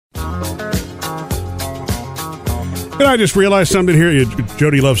And I just realized something here.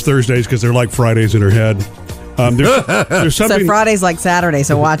 Jody loves Thursdays because they're like Fridays in her head. There's something. So Friday's like Saturday,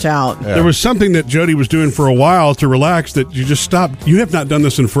 so watch out. Yeah. There was something that Jody was doing for a while to relax that you just stopped. You have not done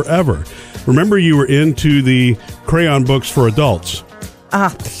this in forever. Remember, you were into the crayon books for adults.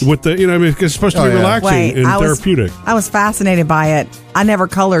 With the, it's supposed to be relaxing and therapeutic. I was fascinated by it. I never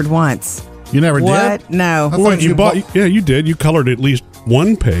colored once. You never did? What? No. Well, you bought. Yeah, you did. You colored at least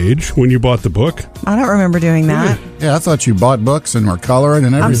one page when you bought the book. I don't remember doing that. Yeah, I thought you bought books and were coloring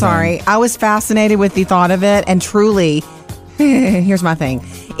and everything. I'm sorry. I was fascinated with the thought of it, and truly, here's my thing.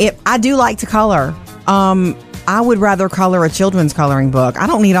 I do like to color. I would rather color a children's coloring book. I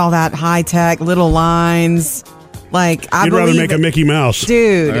don't need all that high-tech little lines. Like, You'd rather make a Mickey Mouse.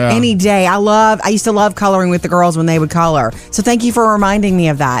 Dude, any day. I used to love coloring with the girls when they would color. So thank you for reminding me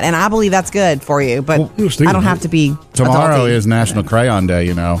of that. And I believe that's good for you. But I don't have to be Tomorrow adulty. is National Crayon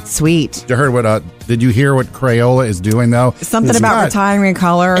Day, Sweet. Did you hear what Crayola is doing, though? Something about retiring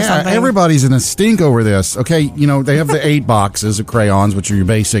color or something? Everybody's in a stink over this. Okay, they have the 8 boxes of crayons, which are your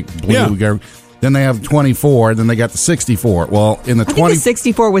basic blue. Yeah. Then they have 24. Then they got the 64. Well, in the 20, the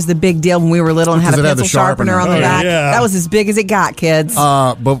 64 was the big deal when we were little and had a pencil sharpener on the back. Yeah. That was as big as it got, kids.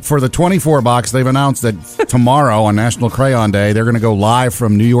 But for the 24 box, they've announced that tomorrow on National Crayon Day, they're going to go live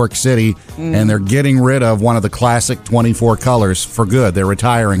from New York City, and they're getting rid of one of the classic 24 colors for good. They're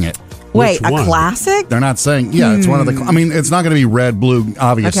retiring it. Wait, a classic? They're not saying, it's one of the, it's not going to be red, blue,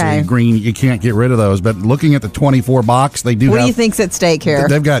 obviously, green. You can't get rid of those. But looking at the 24 box, they do What do you think's at stake here?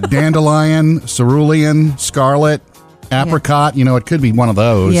 They've got dandelion, cerulean, scarlet, apricot. It could be one of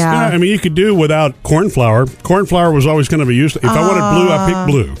those. Yeah. You could do without cornflower. Cornflower was always going to be used. If I wanted blue, I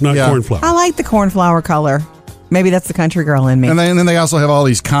picked blue, not cornflower. I like the cornflower color. Maybe that's the country girl in me. And then they also have all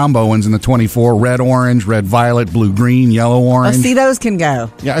these combo ones in the 24, red, orange, red, violet, blue, green, yellow, orange. See, those can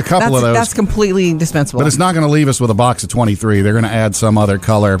go. Yeah, a couple of those. That's completely dispensable. But it's not going to leave us with a box of 23. They're going to add some other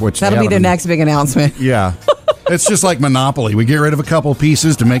color. That'll be the next big announcement. Yeah. It's just like Monopoly. We get rid of a couple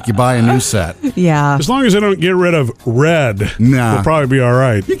pieces to make you buy a new set. Yeah. As long as they don't get rid of red, we'll probably be all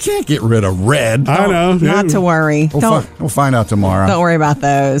right. You can't get rid of red. I know. Not to worry. We'll find out tomorrow. Don't worry about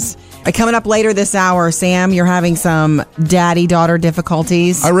those. Coming up later this hour, Sam, you're having some daddy-daughter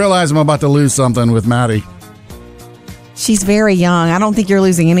difficulties. I realize I'm about to lose something with Maddie. She's very young. I don't think you're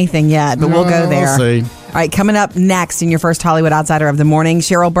losing anything yet, but we'll go there. We'll see. All right, coming up next in your first Hollywood Outsider of the morning,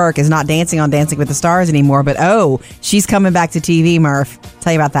 Cheryl Burke is not dancing on Dancing with the Stars anymore, but she's coming back to TV, Murph.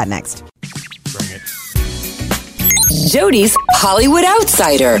 Tell you about that next. Bring it. Jody's Hollywood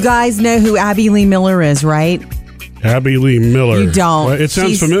Outsider. You guys know who Abby Lee Miller is, right? Abby Lee Miller. You don't. Well, it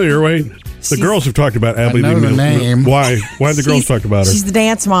sounds familiar. Wait. The girls have talked about Abby Lee Miller. Name. Why? Why have the girls talked about her? She's the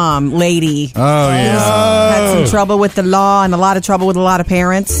dance mom lady. Oh, yeah. Had some trouble with the law and a lot of trouble with a lot of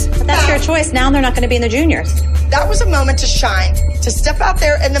parents. But that's your choice. Now they're not going to be in the juniors. That was a moment to shine, to step out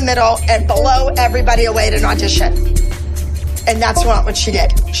there in the middle and blow everybody away at an audition. And that's not what she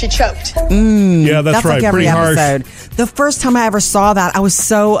did. She choked. Yeah, that's right. Like every pretty episode. harsh. The first time I ever saw that, I was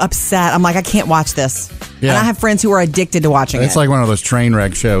so upset. I'm like, I can't watch this. Yeah. And I have friends who are addicted to watching it. It's like one of those train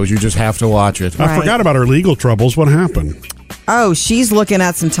wreck shows. You just have to watch it. I forgot about her legal troubles. What happened? Oh, she's looking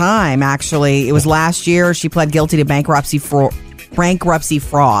at some time, actually. It was last year. She pled guilty to bankruptcy fraud.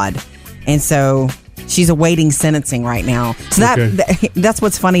 And so she's awaiting sentencing right now. So that's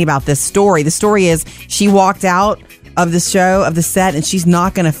what's funny about this story. The story is she walked out of the show, of the set, and she's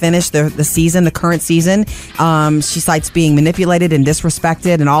not going to finish the season, the current season. She cites being manipulated and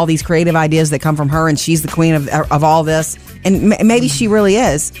disrespected and all these creative ideas that come from her, and she's the queen of all this. And maybe she really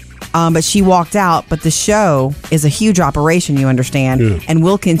is. But she walked out. But the show is a huge operation, you understand, and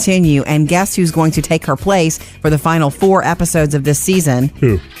will continue. And guess who's going to take her place for the final 4 episodes of this season?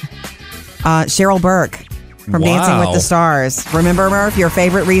 Who? Cheryl Burke. From Dancing with the Stars. Remember, Murph, your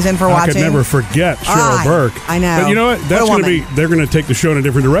favorite reason for watching? I could never forget Cheryl Burke. I know. But you know what? That's going to be, they're going to take the show in a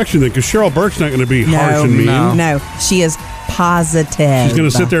different direction then, because Cheryl Burke's not going to be harsh and mean. No, she is positive. She's going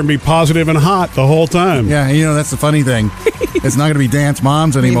to sit there and be positive and hot the whole time. Yeah, that's the funny thing. It's not going to be dance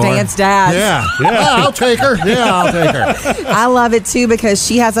moms anymore. Dance dads. Yeah. I'll take her. I love it too because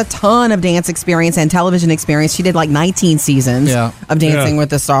she has a ton of dance experience and television experience. She did like 19 seasons of Dancing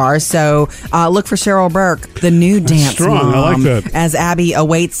with the Stars. So look for Cheryl Burke, the new dance mom. I like that. As Abby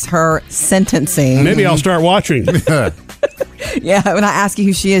awaits her sentencing. Maybe I'll start watching. Yeah, when I ask you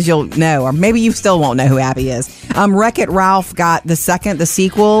who she is, you'll know. Or maybe you still won't know who Abby is. Wreck-It Ralph got the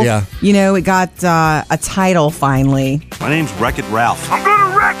sequel. Yeah. It got a title finally. My name's Wreck-It Ralph. I'm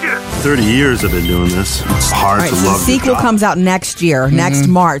gonna wreck it! 30 years I've been doing this. It's hard to love the sequel comes out next year, next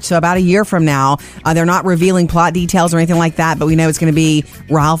March. So about a year from now. They're not revealing plot details or anything like that, but we know it's going to be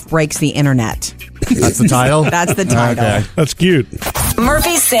Ralph Breaks the Internet. That's the title? That's the title. Okay. That's cute.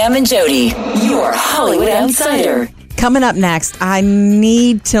 Murphy, Sam, and Jody, your Hollywood Outsider. Coming up next, I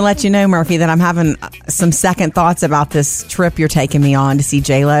need to let you know, Murphy, that I'm having some second thoughts about this trip you're taking me on to see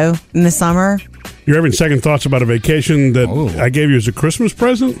J-Lo in the summer. You're having second thoughts about a vacation that I gave you as a Christmas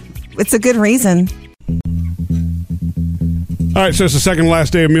present? It's a good reason. All right, so it's the second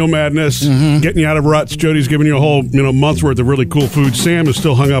last day of Meal Madness, getting you out of ruts. Jody's giving you a whole month's worth of really cool food. Sam is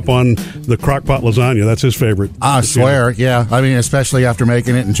still hung up on the crock-pot lasagna. That's his favorite. I swear, yeah. I mean, especially after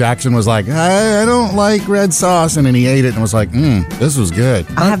making it, and Jackson was like, I don't like red sauce, and then he ate it and was like, this was good.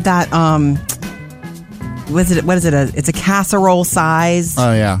 I have that, what is it? It's a casserole size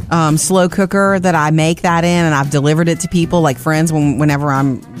slow cooker that I make that in, and I've delivered it to people, like friends, whenever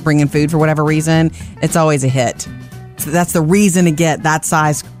I'm bringing food for whatever reason. It's always a hit. So that's the reason to get that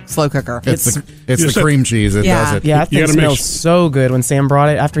size slow cooker. It's the cream cheese that does it. Yeah, that thing smells so good when Sam brought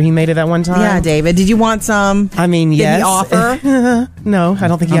it after he made it that one time. Yeah, David, did you want some? I mean, yes. Did he offer? No, I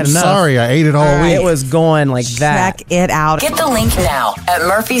don't think he had enough. Sorry, I ate it all week. It was going like that. Check it out. Get the link now at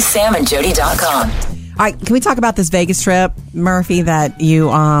murphysamandjody.com. All right, can we talk about this Vegas trip, Murphy, that you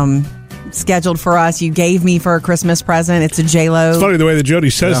scheduled for us? You gave me for a Christmas present. It's a J-Lo. It's funny the way that Jody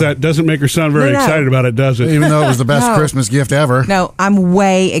says that doesn't make her sound very excited about it, does it? Even though it was the best Christmas gift ever. No, I'm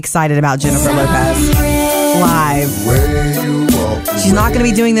way excited about Jennifer Lopez live. She's not going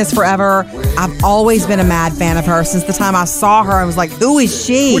to be doing this forever. I've always been a mad fan of her. Since the time I saw her, I was like, who is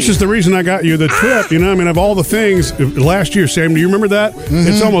she? Which is the reason I got you the trip. I mean, of all the things, last year, Sam, do you remember that?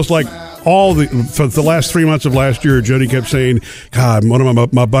 It's almost like for the last 3 months of last year, Jody kept saying, God, one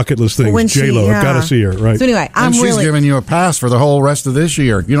of my bucket list things, J-Lo, I've got to see her, right? So anyway, she's giving you a pass for the whole rest of this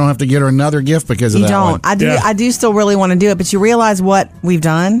year. You don't have to get her another gift because of that one. You don't. I do still really want to do it, but you realize what we've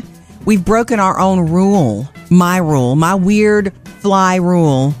done? We've broken our own rule, my weird fly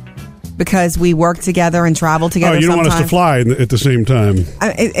rule, because we work together and travel together. Oh, you don't want us to fly at the same time.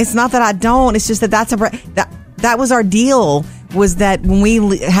 It's not that I don't. It's just that was our deal, was that when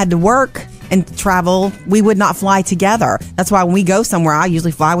we had to work and travel, we would not fly together. That's why when we go somewhere, I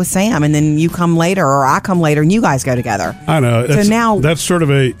usually fly with Sam, and then you come later, or I come later, and you guys go together. I know. So now that's sort of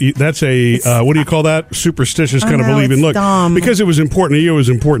what do you call that? Superstitious kind of believing. Look, dumb. Because it was important to you, it was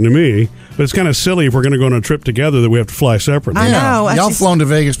important to me. But it's kind of silly if we're going to go on a trip together that we have to fly separately. I know. Y'all flown to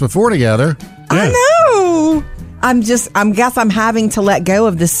Vegas before together. I know. I'm having to let go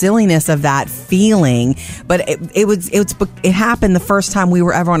of the silliness of that feeling. But it happened the first time we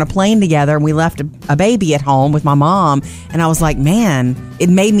were ever on a plane together, and we left a baby at home with my mom. And I was like, man, it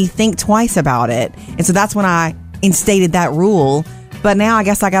made me think twice about it. And so that's when I instated that rule. But now I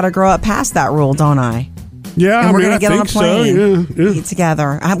guess I got to grow up past that rule, don't I? Yeah, and we're going to get on a plane so,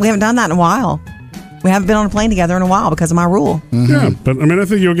 together. We haven't done that in a while. We haven't been on a plane together in a while because of my rule. Yeah, but I mean, I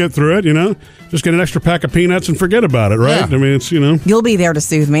think you'll get through it, Just get an extra pack of peanuts and forget about it, right? Yeah. I mean, it's, You'll be there to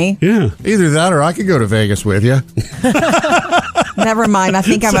soothe me. Yeah. Either that or I could go to Vegas with you. Never mind. I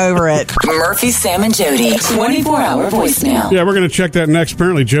think I'm over it. Murphy, Sam, and Jody, 24-hour voicemail. Yeah, we're going to check that next.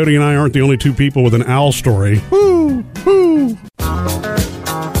 Apparently, Jody and I aren't the only two people with an owl story. Woo! Woo!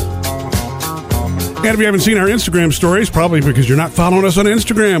 And if you haven't seen our Instagram stories, probably because you're not following us on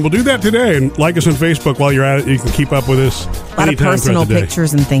Instagram, we'll do that today. And like us on Facebook while you're at it. You can keep up with us a lot of personal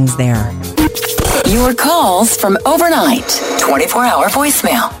pictures and things there. Your calls from overnight. 24-hour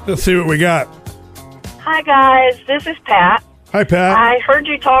voicemail. Let's see what we got. Hi, guys. This is Pat. Hi, Pat. I heard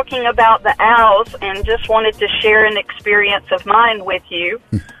you talking about the owls and just wanted to share an experience of mine with you.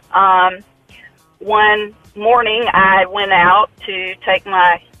 One morning, I went out to take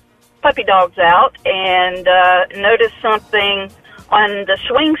my puppy dogs out and noticed something on the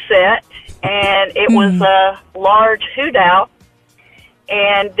swing set, and it was a large hoot owl.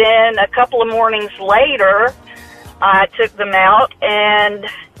 And then a couple of mornings later, I took them out, and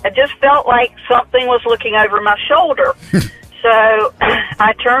I just felt like something was looking over my shoulder. So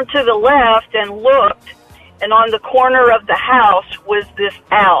I turned to the left and looked, and on the corner of the house was this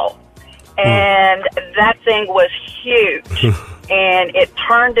owl. And that thing was huge. And it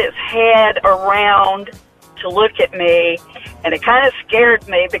turned its head around to look at me, and it kind of scared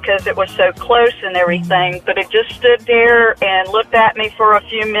me because it was so close and everything, but it just stood there and looked at me for a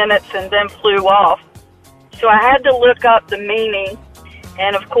few minutes and then flew off. So I had to look up the meaning,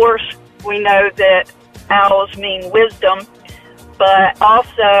 and of course we know that owls mean wisdom, but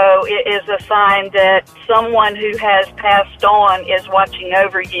also it is a sign that someone who has passed on is watching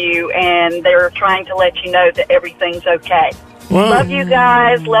over you, and they're trying to let you know that everything's okay. Wow. Love you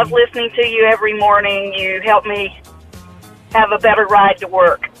guys. Love listening to you every morning. You help me have a better ride to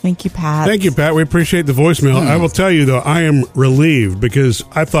work. Thank you, Pat. Thank you, Pat. We appreciate the voicemail. I will tell you, though, I am relieved because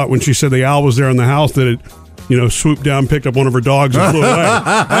I thought when she said the owl was there in the house that it, swooped down, picked up one of her dogs and flew away.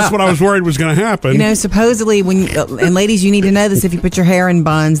 That's what I was worried was going to happen. Supposedly, and ladies, you need to know this, if you put your hair in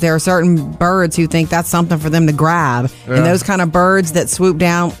buns, there are certain birds who think that's something for them to grab. Yeah. And those kind of birds that swoop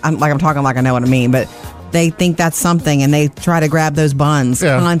down, I'm talking like I know what I mean, but they think that's something and they try to grab those buns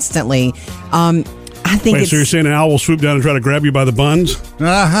constantly. I think so you're saying an owl will swoop down and try to grab you by the buns?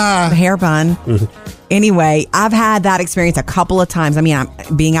 The hair bun. Anyway, I've had that experience a couple of times. I mean,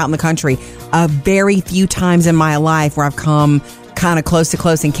 I'm being out in the country, a very few times in my life where I've come kind of close to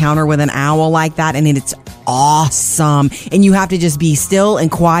close encounter with an owl like that, and it's awesome. And you have to just be still and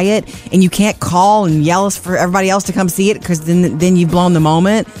quiet, and you can't call and yell for everybody else to come see it because then you've blown the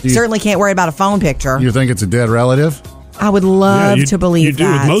moment. Certainly can't worry about a phone picture. You think it's a dead relative? I would love to believe that. You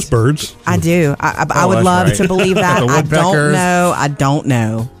do with most birds. I do. I would love to believe that. I don't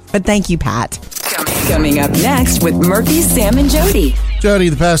know. But thank you, Pat. Coming up next with Murphy, Sam, and Jody. Jody,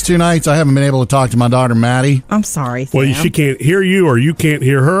 the past 2 nights, I haven't been able to talk to my daughter, Maddie. I'm sorry, Sam. Well, she can't hear you or you can't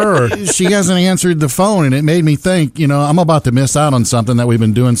hear her. Or... She hasn't answered the phone, and it made me think, I'm about to miss out on something that we've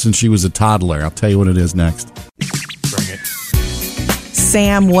been doing since she was a toddler. I'll tell you what it is next. Bring it.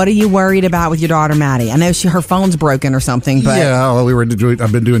 Sam, what are you worried about with your daughter, Maddie? I know her phone's broken or something, but... Yeah, well,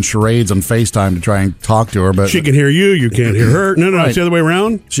 I've been doing charades on FaceTime to try and talk to her, but... She can hear you, you can't hear her. No, right. It's the other way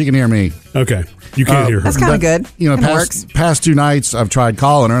around? She can hear me. Okay. You can't hear her. That's kind of good. Past 2 nights, I've tried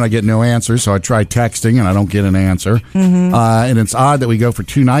calling her and I get no answer, so I try texting and I don't get an answer. Mm-hmm. And it's odd that we go for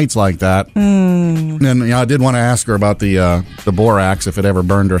 2 nights like that. And I did want to ask her about the borax, if it ever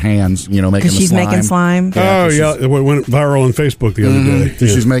burned her hands, making the slime. Because she's making slime? Yeah, it went viral on Facebook the other day.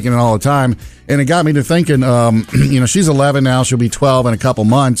 Yeah. She's making it all the time. And it got me to thinking, she's 11 now, she'll be 12 in a couple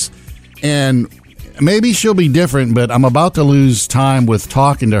months. And... maybe she'll be different, but I'm about to lose time with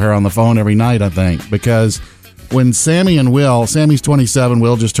talking to her on the phone every night, I think, because when Sammy and Will, Sammy's 27,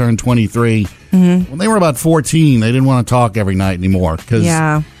 Will just turned 23, when they were about 14, they didn't want to talk every night anymore.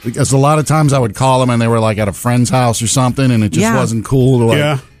 Because a lot of times I would call them and they were like at a friend's house or something, and it just wasn't cool.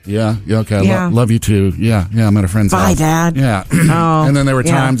 To okay, love you too. Yeah, I'm at a friend's house. Bye, Dad. Yeah. And then there were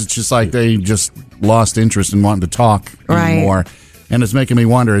times it's just like they just lost interest in wanting to talk anymore. And it's making me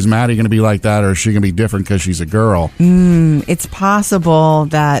wonder, is Maddie going to be like that, or is she going to be different because she's a girl? It's possible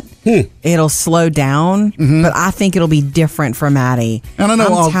that it'll slow down, but I think it'll be different for Maddie. And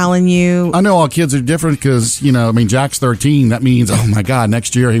I'm telling you. I know all kids are different because, Jack's 13. That means, oh, my God,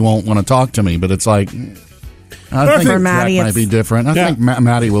 next year he won't want to talk to me. But it's like... I think Maddie, Jack might be different. I think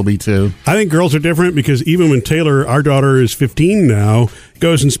Maddie will be too. I think girls are different because even when Taylor, our daughter, is 15 now,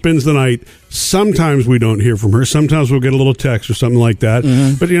 goes and spends the night, sometimes we don't hear from her. Sometimes we'll get a little text or something like that.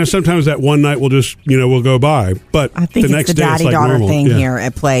 But, sometimes that one night will just, will go by. But I think the next it's the daddy-daughter thing here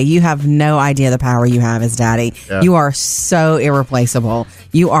at play. You have no idea the power you have as daddy. Yeah. You are so irreplaceable.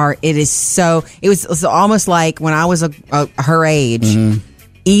 It was almost like when I was her age,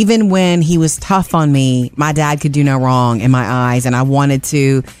 even when he was tough on me, my dad could do no wrong in my eyes. And I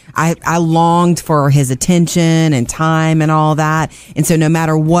longed for his attention and time and all that. And so no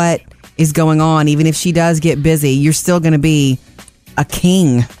matter what is going on, even if she does get busy, you're still going to be a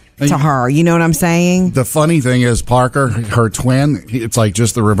king to her. You know what I'm saying? The funny thing is, Parker, her twin, it's like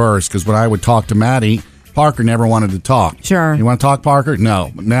just the reverse. Because when I would talk to Maddie, Parker never wanted to talk. Sure. You want to talk, Parker?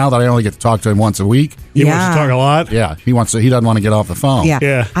 No. Now that I only get to talk to him once a week. He wants to talk a lot? Yeah. He doesn't want to get off the phone.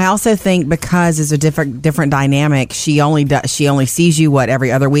 Yeah. I also think because it's a different dynamic, she only sees you,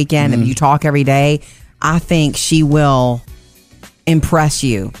 every other weekend, and you talk every day. I think she will impress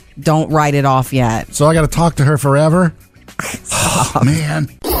you. Don't write it off yet. So I got to talk to her forever? Oh, man.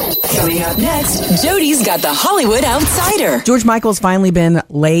 Coming up next, Jody's got the Hollywood Outsider. George Michael's finally been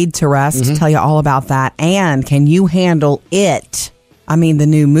laid to rest. Tell you all about that. And can you handle It? I mean, the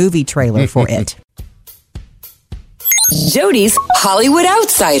new movie trailer for It. Jody's Hollywood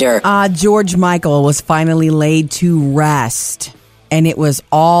Outsider. George Michael was finally laid to rest. And it was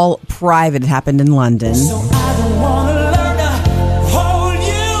all private. It happened in London.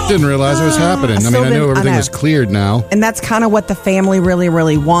 Didn't realize it was happening. I knew everything was cleared now. And that's kind of what the family really,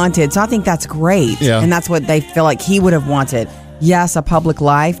 really wanted. So I think that's great. Yeah. And that's what they feel like he would have wanted. Yes, a public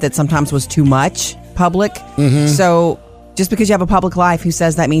life that sometimes was too much public. So just because you have a public life, who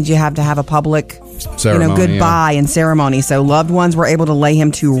says that means you have to have a public ceremony, goodbye and ceremony? So loved ones were able to lay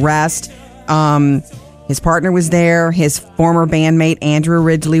him to rest. His partner was there. His former bandmate, Andrew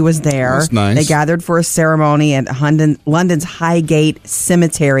Ridgeley, was there. That's nice. They gathered for a ceremony at London's Highgate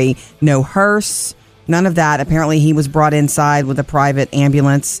Cemetery. No hearse, None of that. Apparently, he was brought inside with a private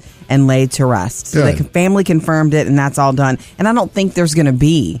ambulance and laid to rest. So the family confirmed it, and that's all done. And I don't think there's going to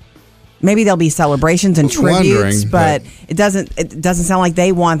be. Maybe there'll be celebrations and tributes, but it doesn't sound like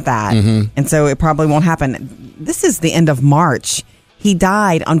they want that. And so it probably won't happen. This is the end of March. He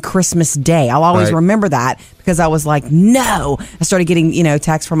died on Christmas Day. I'll always remember that because I was like, no. I started getting,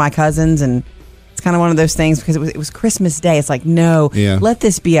 texts from my cousins, and it's kind of one of those things because it was Christmas Day. It's like, no, let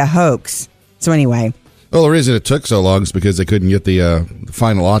this be a hoax. So anyway. Well, the reason it took so long is because they couldn't get the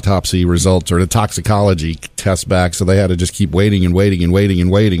final autopsy results or the toxicology test back, so they had to just keep waiting and waiting and waiting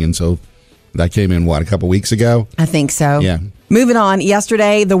and waiting, and so that came in, a couple weeks ago? I think so. Yeah. Moving on,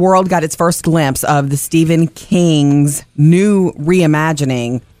 yesterday, the world got its first glimpse of the Stephen King's new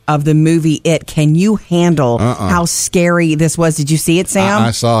reimagining of the movie It. Can you handle how scary this was? Did you see it, Sam?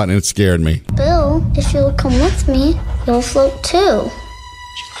 I saw it, and it scared me. Bill, if you'll come with me, you'll float too.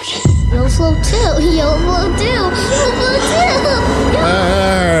 You'll float too. You'll float too. You'll float too. All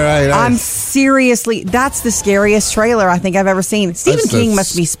right. I'm seriously, that's the scariest trailer I think I've ever seen. Stephen King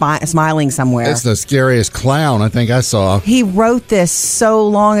must be smiling somewhere. It's the scariest clown I think I saw. He wrote this so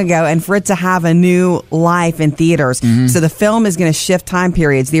long ago, and for it to have a new life in theaters. So the film is going to shift time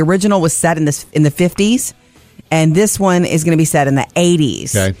periods. The original was set in the 50s. And this one is going to be set in the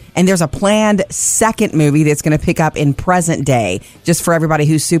 80s. Okay. And there's a planned second movie that's going to pick up in present day, just for everybody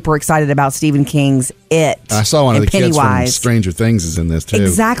who's super excited about Stephen King's It. I saw one of the kids from Stranger Things is in this, too.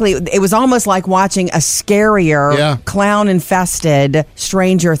 Exactly. It was almost like watching a scarier, clown-infested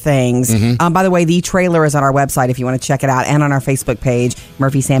Stranger Things. By the way, the trailer is on our website if you want to check it out, and on our Facebook page,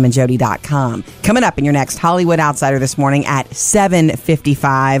 murphysamandjody.com. Coming up in your next Hollywood Outsider this morning at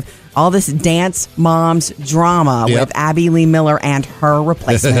 7:55. All this Dance Moms drama with Abby Lee Miller and her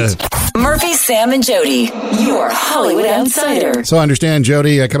replacement. Murphy, Sam, and Jody, your Hollywood Outsider. So I understand,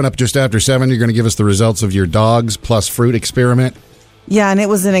 Jody, coming up just after 7, you're going to give us the results of your dogs plus fruit experiment. Yeah, and it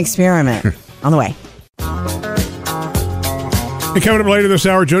was an experiment. On the way. And coming up later this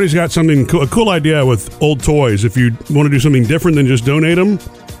hour, Jody's got something a cool idea with old toys. If you want to do something different than just donate them,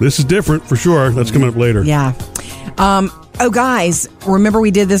 this is different for sure. That's coming up later. Yeah. Oh, guys, remember we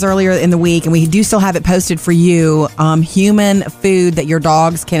did this earlier in the week, and we do still have it posted for you. Human food that your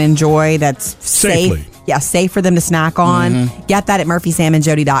dogs can enjoy that's safely. Safe for them to snack on. Get that at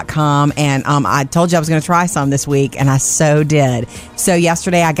murphysamandjody.com. And I told you I was going to try some this week, and I so did. So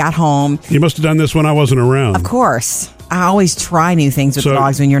yesterday I got home. You must have done this when I wasn't around. Of course. I always try new things with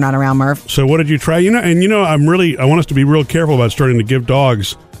dogs when you're not around, Murph. So what did you try? I want us to be real careful about starting to give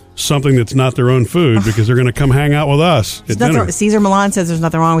dogs something that's not their own food because they're going to come hang out with us at dinner. Cesar Millan says there's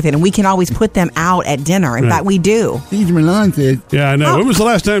nothing wrong with it, and we can always put them out at dinner. In fact, we do. Cesar Millan said. Yeah, I know. When was the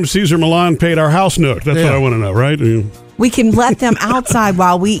last time Cesar Millan paid our house note? That's what I want to know, right? We can let them outside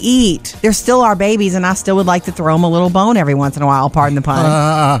while we eat. They're still our babies, and I still would like to throw them a little bone every once in a while, pardon the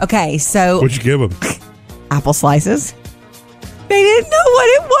pun. Okay, so... What'd you give them? Apple slices. They didn't know what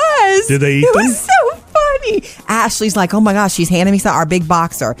it was. Did they eat them? It was so funny. Ashley's like, oh my gosh, she's handing me our big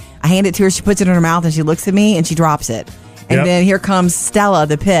boxer. I hand it to her, she puts it in her mouth, and she looks at me, and she drops it. And then here comes Stella,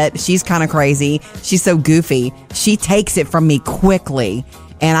 the pit. She's kind of crazy. She's so goofy. She takes it from me quickly.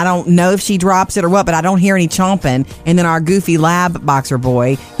 And I don't know if she drops it or what, but I don't hear any chomping. And then our goofy lab boxer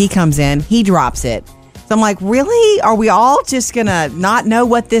boy, he comes in, he drops it. So I'm like, really? Are we all just going to not know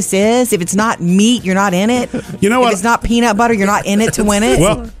what this is? If it's not meat, you're not in it. You know what? If it's not peanut butter, you're not in it to win it.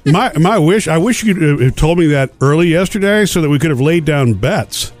 Well, I wish you'd have told me that early yesterday so that we could have laid down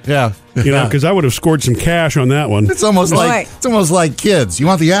bets. Yeah. Because I would have scored some cash on that one. It's almost like kids. You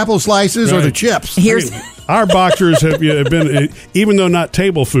want the apple slices or the chips? Our boxers have been, even though not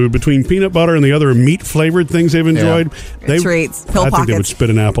table food, between peanut butter and the other meat-flavored things they've enjoyed, treats, pill pockets. I think they would spit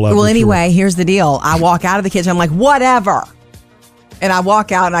an apple out. Well, anyway, here's the deal. I walk out of the kitchen. I'm like, whatever. And I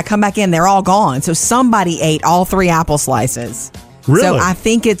walk out and I come back in. They're all gone. So somebody ate all 3 apple slices. Really? So I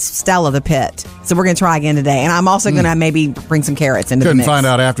think it's Stella the pit. So we're going to try again today. And I'm also going to maybe bring some carrots into the mix. Couldn't find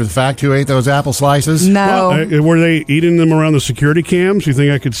out after the fact who ate those apple slices? No. Well, were they eating them around the security cams? You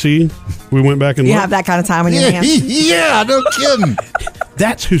think I could see? We went back and looked. You have that kind of time on your hands? Yeah, no kidding.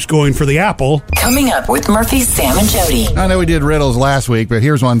 That's who's going for the apple. Coming up with Murphy, Sam, and Jody. I know we did riddles last week, but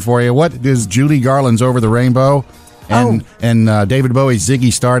here's one for you. What does Judy Garland's Over the Rainbow and David Bowie's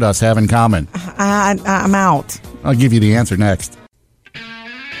Ziggy Stardust have in common? I'm out. I'll give you the answer next.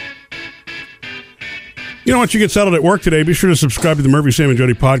 You know, once you get settled at work today, be sure to subscribe to the Murphy, Sam, and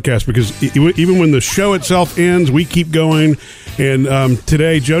Jody podcast because even when the show itself ends, we keep going. And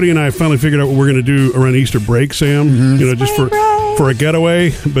today, Jody and I finally figured out what we're going to do around Easter break, Sam. Just for for a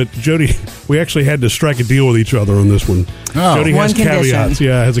getaway, but Jody, we actually had to strike a deal with each other on this one. Oh, Jody has condition. caveats.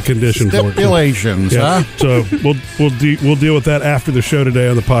 Yeah, has a condition for it. Stipulations, Yeah. huh? So we'll deal with that after the show today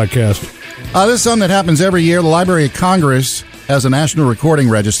on the podcast. This is something that happens every year. The Library of Congress has a National Recording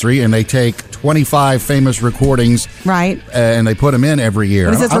Registry, and they take 25 famous recordings, Right. and they put them in every year.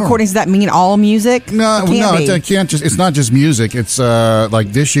 What is this recording? Does that mean all music? No, it can't just. It's not just music. It's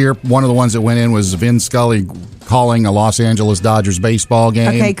like this year, one of the ones that went in was Vin Scully calling a Los Angeles Dodgers baseball game.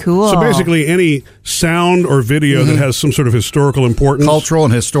 Okay, cool. So basically, any sound or video that has some sort of historical importance, cultural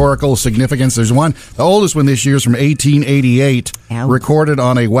and historical significance. There's one. The oldest one this year is from 1888, recorded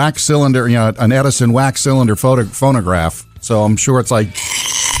on a wax cylinder, an Edison wax cylinder phonograph. So I'm sure it's like.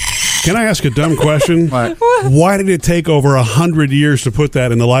 Can I ask a dumb question? Why did it take over 100 years to put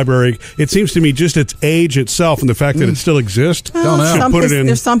that in the library? It seems to me just its age itself and the fact that it still exists. Don't know. Put it in.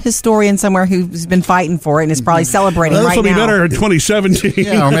 There's some historian somewhere who's been fighting for it and is probably celebrating right now. This will be better in 2017.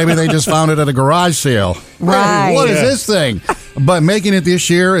 Yeah, or maybe they just found it at a garage sale. Right. Hey, what is this thing? But making it this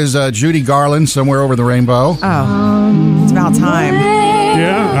year is Judy Garland, Somewhere Over the Rainbow. Oh, it's about time.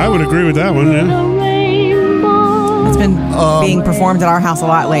 Yeah, I would agree with that one, yeah. It's been being performed at our house a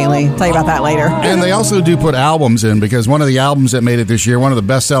lot lately. I'll tell you about that later. And they also do put albums in, because one of the albums that made it this year, one of the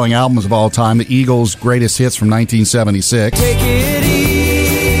best-selling albums of all time, the Eagles' Greatest Hits from 1976. No kidding.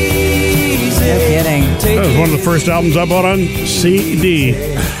 That was one of the first albums I bought on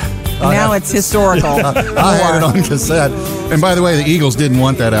CD. Now it's historical. I had it on cassette. And by the way, the Eagles didn't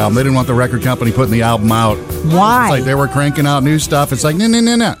want that album. They didn't want the record company putting the album out. Why? It's like they were cranking out new stuff. It's like,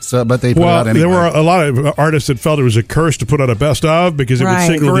 no. So, but they put it out anyway. There were a lot of artists that felt it was a curse to put out a best of because it would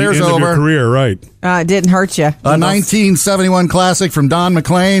signal the end of your career, right? It didn't hurt you. A 1971 classic from Don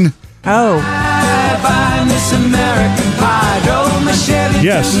McLean. Oh.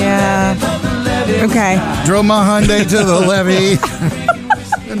 Yes. Yeah. Okay. Drove my Hyundai to the levee.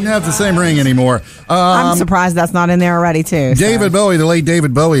 Didn't have the same ring anymore. I'm surprised that's not in there already, too. David Bowie, the late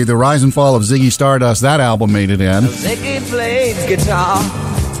David Bowie, The Rise and Fall of Ziggy Stardust, that album made it in. Ziggy plays guitar.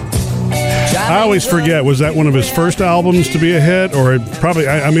 I always forget, was that one of his first albums to be a hit? Or it probably,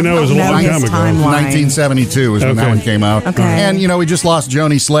 I mean, that was a long time ago. 1972 is when that one came out. Okay. And, we just lost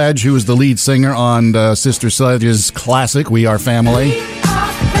Joni Sledge, who was the lead singer on Sister Sledge's classic, We Are Family.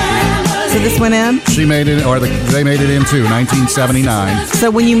 So this went in? She made it, or they made it in too, 1979.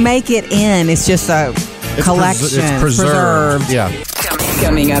 So when you make it in, it's just a collection. It's preserved. Yeah.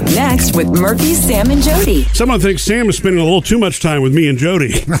 Coming up next with Murphy, Sam, and Jody. Someone thinks Sam is spending a little too much time with me and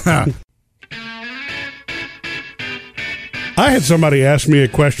Jody. I had somebody ask me a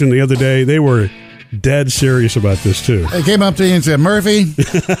question the other day. They were dead serious about this too. They came up to you and said, Murphy?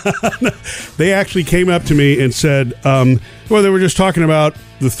 They actually came up to me and said, they were just talking about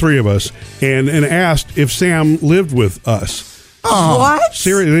the three of us and asked if Sam lived with us. Oh. What?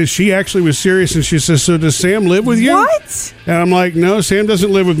 Seriously, she actually was serious, and she says, so does Sam live with you? What? And I'm like, no, Sam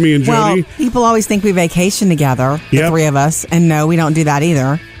doesn't live with me and Jody. Well, people always think we vacation together, the three of us, and no, we don't do that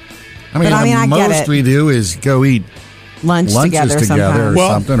either. I get most it. we do is go eat lunches together sometimes. or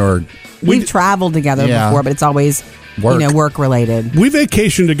something. Or we've traveled together before, but it's always work related. We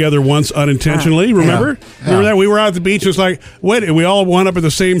vacationed together once unintentionally. Remember? Yeah. Remember that? We were out at the beach. It's like, wait, we all wound up at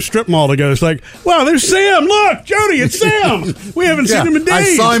the same strip mall together. It's like, wow, there's Sam. Look, Jody, it's Sam. We haven't seen him in days.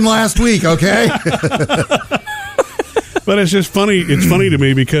 I saw him last week. Okay. But it's just funny. It's funny to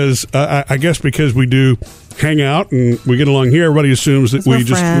me because I guess because we do hang out and we get along here, everybody assumes that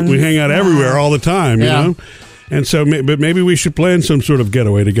we hang out everywhere all the time. You know. And so, but maybe we should plan some sort of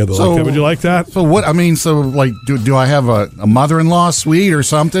getaway together like that. Would you like that? So what? I mean, do I have a mother-in-law suite or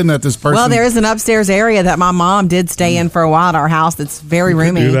something that this person? Well, there is an upstairs area that my mom did stay in for a while at our house. That's very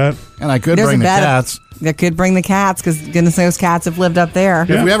roomy. Do that, and I could bring the cats. That could bring the cats because goodness knows cats have lived up there.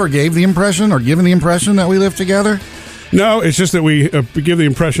 Have we ever given the impression that we live together? No, it's just that we give the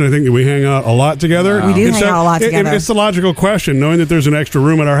impression, I think, that we hang out a lot together. We do hang out a lot together. It's the logical question. Knowing that there's an extra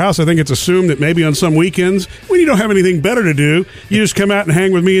room at our house, I think it's assumed that maybe on some weekends, when you don't have anything better to do, you just come out and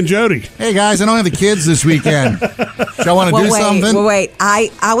hang with me and Jody. Hey, guys, I don't have the kids this weekend. Y'all want to do something? Well, wait.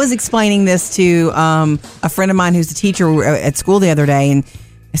 I was explaining this to a friend of mine who's a teacher at school the other day, and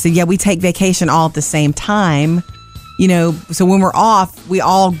I said, yeah, we take vacation all at the same time. So when we're off, we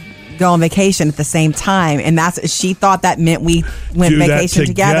all go on vacation at the same time, and she thought that meant we went vacation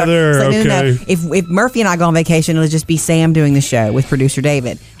together. So no. If Murphy and I go on vacation, it'll just be Sam doing the show with producer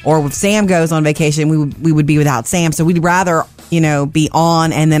David. Or if Sam goes on vacation, we would be without Sam. So we'd rather be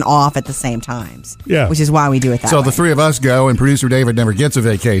on and then off at the same times. Yeah, which is why we do it that way. So the three of us go, and producer David never gets a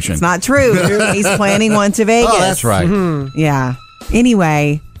vacation. It's not true. He's planning one to Vegas. Oh, that's right. Mm-hmm. Yeah.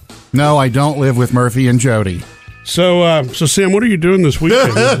 Anyway. No, I don't live with Murphy and Jody. So Sam, what are you doing this weekend?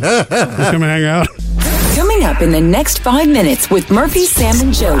 You come hang out? Coming up in the next 5 minutes with Murphy, Sam,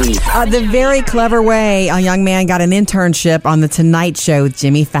 and Jody. The very clever way a young man got an internship on The Tonight Show with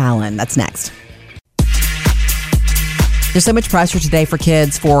Jimmy Fallon. That's next. There's so much pressure today for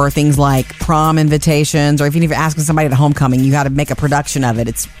kids for things like prom invitations, or even if you're asking somebody at a homecoming, you got to make a production of it.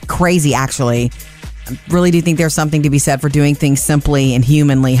 It's crazy, actually. I really do think there's something to be said for doing things simply and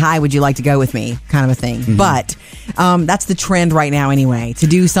humanly. Hi, would you like to go with me? Kind of a thing. Mm-hmm. But that's the trend right now anyway, to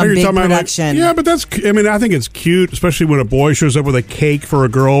do some big production. But I think it's cute, especially when a boy shows up with a cake for a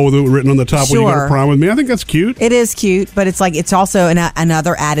girl with it written on the top, sure. When you go to prom with me. I think that's cute. It is cute, but it's also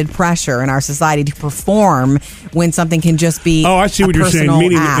another added pressure in our society to perform when something can just be I see what you're saying,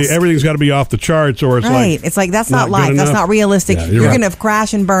 meaning everything's got to be off the charts, or it's right. It's like, that's not life. That's not realistic. Yeah, you're going to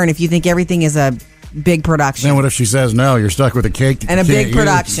crash and burn if you think everything is a big production. Then what if she says no? You're stuck with a cake and a big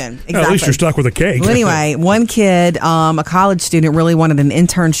production. Exactly. At least you're stuck with a cake. Well, anyway, one kid, a college student, really wanted an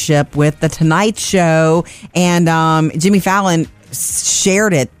internship with The Tonight Show, and Jimmy Fallon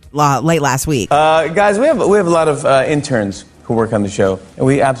shared it late last week. Guys, we have a lot of interns who work on the show, and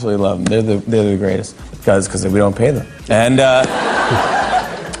we absolutely love them. They're the greatest because we don't pay them. And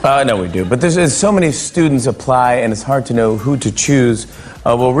no, we do. But there's so many students apply, and it's hard to know who to choose.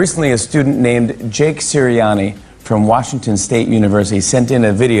 Well, recently a student named Jake Sirianni from Washington State University sent in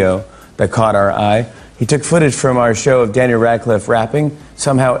a video that caught our eye. He took footage from our show of Daniel Radcliffe rapping,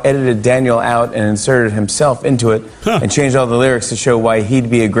 somehow edited Daniel out and inserted himself into it, and changed all the lyrics to show why he'd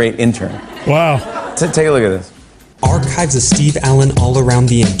be a great intern. Wow. Take a look at this. Archives of Steve Allen all around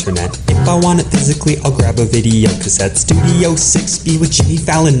the internet. If I want it physically, I'll grab a video cassette. Studio 6B with Jimmy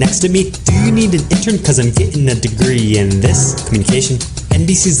Fallon next to me. Do you need an intern? Cause I'm getting a degree in this. Communication.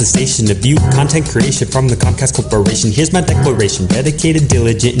 NBC's the station to view content creation from the Comcast Corporation. Here's my declaration. Dedicated,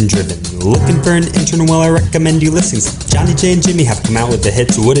 diligent, and driven. Looking for an intern? Well, I recommend you listen. Johnny J and Jimmy have come out with the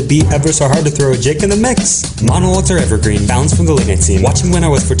hits. Would it be ever so hard to throw a Jake in the mix? Monologues are evergreen. Balance from the late night scene. Watching when I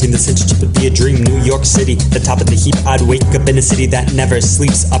was 14, this internship would be a dream. New York City, the top of the heap. I'd wake up in a city that never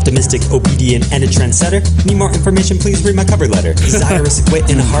sleeps. Optimistic, obedient, and a trendsetter. Need more information? Please read my cover letter. Desirous,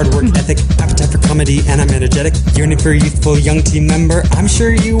 wit, and a hard work ethic. Appetite for comedy, and I'm energetic. Yearning for a youthful young team member. I'm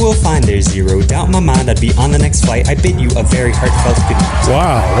sure you will find there's zero doubt in my mind I'd be on the next flight. I bid you a very heartfelt good night.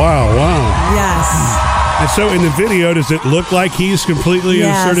 Wow. Yes. And so in the video, does it look like he's completely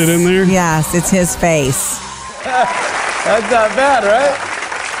inserted in there? Yes, it's his face. That's not bad, right?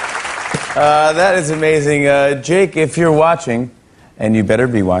 That is amazing. Jake, if you're watching, and you better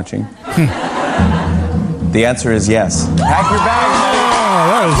be watching, the answer is yes. Pack your bags. Oh,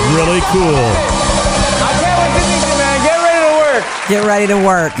 that was really cool. Get ready to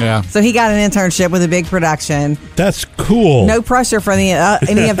work. Yeah. So he got an internship with a big production. That's cool. No pressure for any of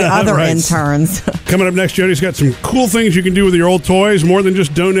the other interns. Coming up next, Jody's got some cool things you can do with your old toys, more than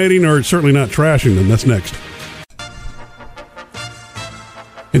just donating or certainly not trashing them. That's next.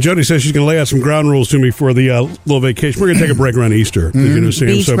 And Jody says she's going to lay out some ground rules to me for the little vacation. We're going to take a break around Easter.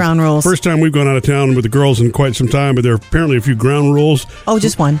 Beach ground rules. First time we've gone out of town with the girls in quite some time, but there are apparently a few ground rules. Oh,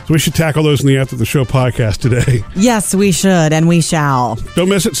 just one. So we should tackle those in the After the Show podcast today. Yes, we should, and we shall. Don't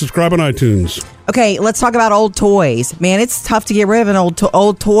miss it. Subscribe on iTunes. Okay, let's talk about old toys. Man, it's tough to get rid of an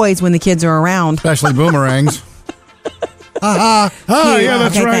old toys when the kids are around. Especially boomerangs. Yeah,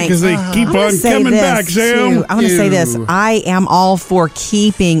 that's right, because they keep on coming back, Sam. I want to say this. I am all for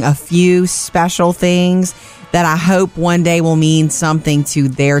keeping a few special things that I hope one day will mean something to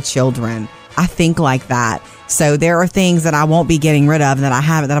their children. I think like that. So there are things that I won't be getting rid of that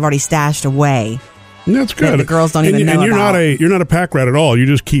I've already stashed away. That's good. The girls don't even know and about. You're not a pack rat at all. You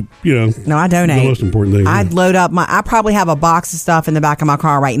just keep, No, I donate. The most important thing. I'd load up I probably have a box of stuff in the back of my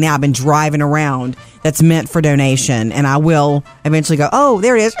car right now. I've been driving around that's meant for donation, and I will eventually go, oh,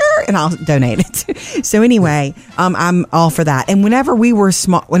 there it is, and I'll donate it. So anyway, I'm all for that. And whenever we were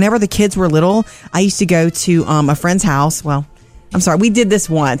small, whenever the kids were little, I used to go to a friend's house. Well, I'm sorry, we did this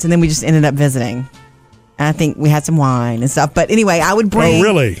once, and then we just ended up visiting. And I think we had some wine and stuff. But anyway, I would bring... Oh,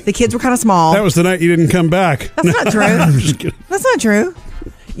 really? The kids were kind of small. That was the night you didn't come back. That's not true. I'm just kidding. That's not true.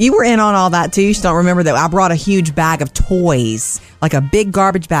 You were in on all that, too. You just don't remember that. I brought a huge bag of toys, like a big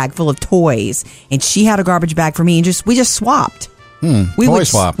garbage bag full of toys. And she had a garbage bag for me, and we just swapped. Toy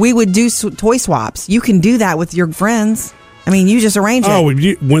swap. We would do toy swaps. You can do that with your friends. I mean, you just arrange it. Oh,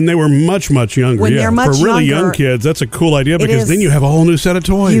 when they were much, much younger. When they're much for really younger, young kids, that's a cool idea because then you have a whole new set of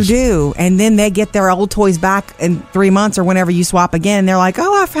toys. You do. And then they get their old toys back in 3 months or whenever you swap again. And they're like,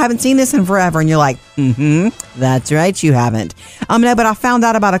 oh, I haven't seen this in forever. And you're like, that's right, you haven't. No, but I found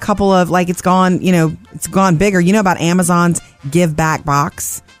out about a couple of, it's gone bigger. You know about Amazon's Give Back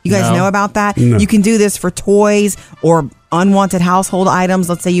box? You guys know about that? No. You can do this for toys or unwanted household items.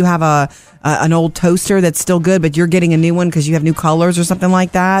 Let's say you have an old toaster that's still good, but you're getting a new one because you have new colors or something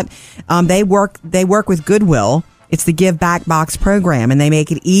like that. They work with Goodwill. It's the Give Back Box program, and they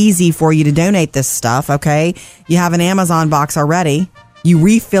make it easy for you to donate this stuff, okay? You have an Amazon box already. You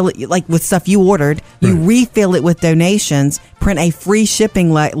refill it, like with stuff you ordered. You refill it with donations, print a free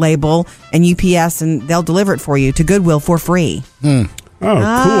shipping label, and UPS, and they'll deliver it for you to Goodwill for free. Oh,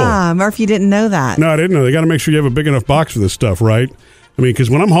 cool. Murphy didn't know that. No, I didn't know. They got to make sure you have a big enough box for this stuff, right? I mean, because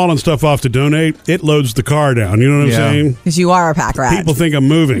when I'm hauling stuff off to donate, it loads the car down. You know what I'm saying? Because you are a pack rat. People think I'm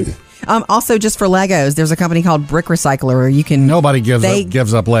moving. Also, just for Legos, there's a company called Brick Recycler where you can. Nobody gives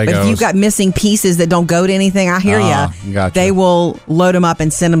up Legos. But if you've got missing pieces that don't go to anything, I hear you. Gotcha. They will load them up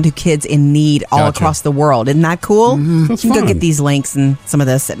and send them to kids in need all across the world. Isn't that cool? That's you can fun. go get these links and some of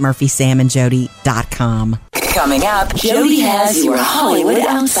this at murphysamandjody.com. Coming up, Jody has your Hollywood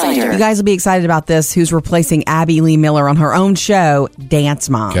Outsider. You guys will be excited about this. Who's replacing Abby Lee Miller on her own show,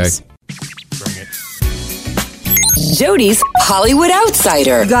 Dance Moms. Okay. Jody's Hollywood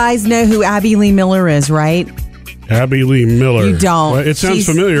Outsider. You guys know who Abby Lee Miller is, right? Abby Lee Miller. You don't. Well, it sounds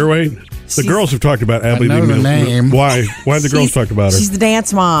familiar. Wait. The girls have talked about Abby Lee Miller. Name. Why? Why have the girls talked about her? She's the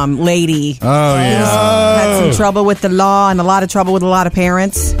dance mom lady. Oh, yeah. Had some trouble with the law and a lot of trouble with a lot of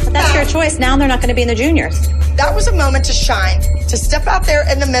parents. But that's your choice. Now they're not going to be in the juniors. That was a moment to shine, to step out there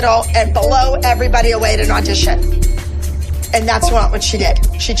in the middle and blow everybody away at an audition. And that's not what she did.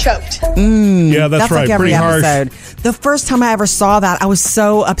 She choked. Yeah, that's right. Like every Pretty episode. harsh. The first time I ever saw that, I was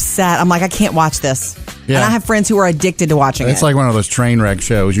so upset. I'm like, I can't watch this. Yeah. And I have friends who are addicted to watching it. It's like one of those train wreck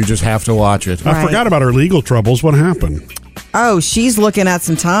shows. You just have to watch it. I forgot about her legal troubles. What happened? Oh, she's looking at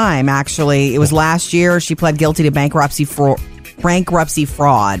some time, actually. It was last year. She pled guilty to bankruptcy fraud.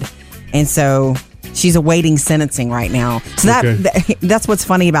 And so she's awaiting sentencing right now. So that's what's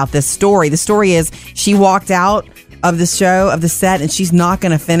funny about this story. The story is she walked out of the show, of the set, and she's not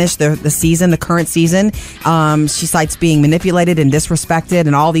going to finish the season, the current season. She cites being manipulated and disrespected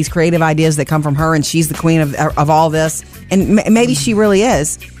and all these creative ideas that come from her, and she's the queen of all this. And maybe she really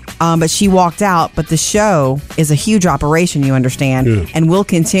is. But she walked out. But the show is a huge operation, you understand, and will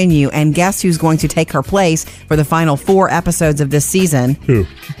continue. And guess who's going to take her place for the final 4 episodes of this season? Who?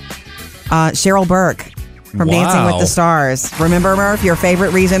 Cheryl Burke from Dancing with the Stars. Remember, Murph, your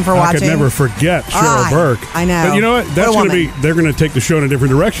favorite reason for watching? I could never forget Cheryl Burke. I know. But you know what? That's going to be. They're going to take the show in a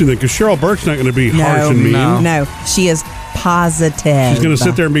different direction then, because Cheryl Burke's not going to be harsh and mean. No, she is positive. She's going to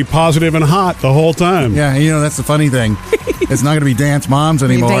sit there and be positive and hot the whole time. Yeah, you know, that's the funny thing. It's not going to be dance moms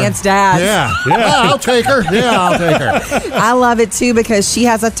anymore. Dance dads. Yeah. I'll take her. I'll take her. I love it too because she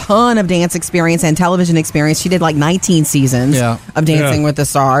has a ton of dance experience and television experience. She did like 19 seasons of Dancing with the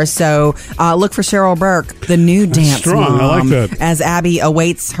Stars. So look for Cheryl Burke, the new dance mom, I like that. as Abby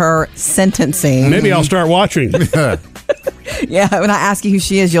awaits her sentencing. Maybe I'll start watching. Yeah, when I ask you who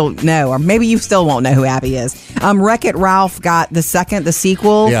she is, you'll know. Or maybe you still won't know who Abby is. Wreck-It Ralph got the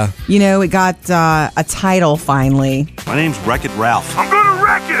sequel. Yeah. You know, it got a title finally. My name's Wreck-It Ralph. I'm gonna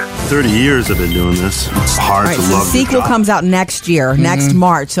wreck it! 30 years I've been doing this. It's hard to so love the sequel comes out next year, next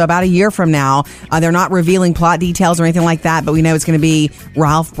March. So about a year from now. They're not revealing plot details or anything like that, but we know it's going to be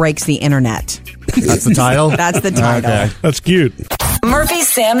Ralph Breaks the Internet. That's the title? That's the title. Okay. That's cute. Murphy,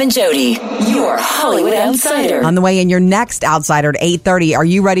 Sam, and Jody, your Hollywood Outsider. On the way in, your next Outsider at 8:30. Are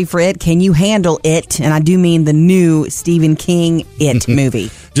you ready for it? Can you handle it? And I do mean the new Stephen King It movie.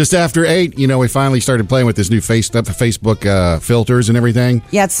 Just after 8, you know, we finally started playing with this new Facebook filters and everything.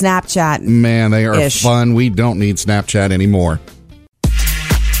 Yeah, it's Snapchat. Man, they are fun. We don't need Snapchat anymore.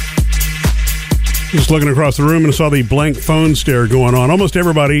 Just looking across the room and saw the blank phone stare going on. Almost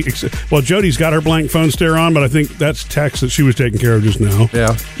everybody, well, Jody's got her blank phone stare on, but I think that's text that she was taking care of just now.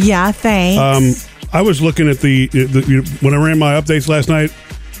 Yeah. Yeah, thanks. I was looking at when I ran my updates last night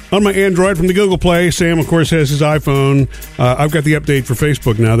on my Android from the Google Play. Sam, of course, has his iPhone. I've got the update for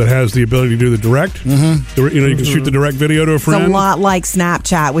Facebook now that has the ability to do the direct. Mm-hmm. You can shoot the direct video to a friend. It's a lot like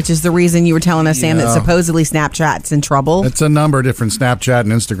Snapchat, which is the reason you were telling us, Sam, that supposedly Snapchat's in trouble. It's a number of different Snapchat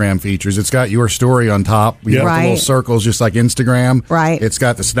and Instagram features. It's got your story on top. You have the little circles just like Instagram. Right. It's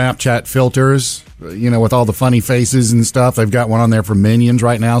got the Snapchat filters, with all the funny faces and stuff. They've got one on there for Minions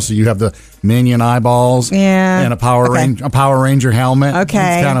right now, so you have the Minion eyeballs and a Power Ranger helmet.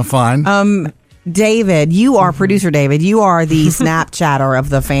 Okay. It's kind of fun. David, you are producer David. You are the Snapchatter of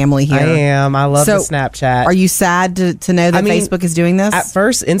the family here. I am. I love the Snapchat. Are you sad to know that Facebook is doing this? At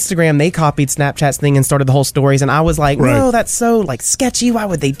first, Instagram, they copied Snapchat's thing and started the whole stories. And I was like, no, that's so sketchy. Why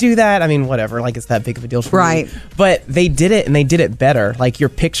would they do that? I mean, whatever. It's that big of a deal for me. But they did it, and they did it better. Your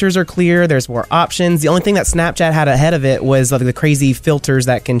pictures are clear. There's more options. The only thing that Snapchat had ahead of it was the crazy filters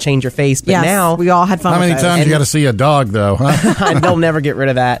that can change your face. But now we all had fun. How many times you got to see a dog, though? Huh? They'll never get rid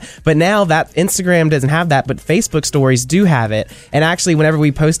of that. But now that Instagram doesn't have that, but Facebook stories do have it. And actually, whenever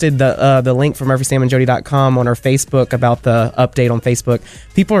we posted the link from murphysamandjody.com on our Facebook about the update on Facebook,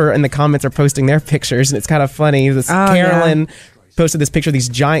 people are in the comments are posting their pictures, and it's kind of funny. Carolyn posted this picture of these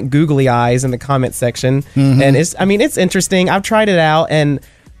giant googly eyes in the comment section, and it's interesting. I've tried it out, and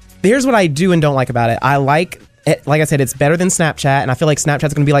here's what I do and don't like about it. I like I said, it's better than Snapchat, and I feel like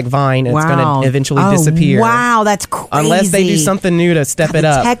Snapchat's going to be like Vine, and it's going to eventually disappear. Wow, that's crazy. Unless they do something new to step it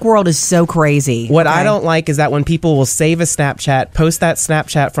up. The tech world is so crazy. What I don't like is that when people will save a Snapchat, post that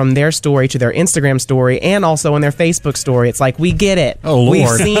Snapchat from their story to their Instagram story, and also in their Facebook story, it's like, we get it. Oh, Lord. We've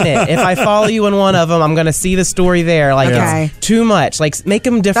seen it. If I follow you in one of them, I'm going to see the story there. It's too much. Make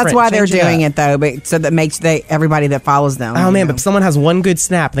them different. That's why they're doing it, though, but so that makes everybody that follows them. Oh, man, but someone has one good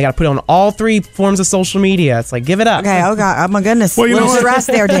snap, and they got to put it on all 3 forms of social media. It's like, give it up. Okay. Oh God! Oh my goodness! Well, Where's the rest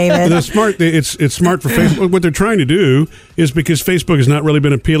there, David? It's smart for Facebook. What they're trying to do is, because Facebook has not really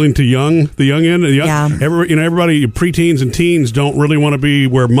been appealing to the young end. Everybody, preteens and teens don't really want to be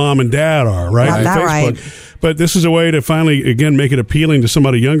where mom and dad are, right? Got that Facebook. right. But this is a way to finally, again, make it appealing to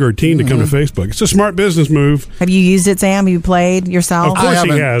somebody younger, a teen, to come to Facebook. It's a smart business move. Have you used it, Sam? Have you played yourself? Of course he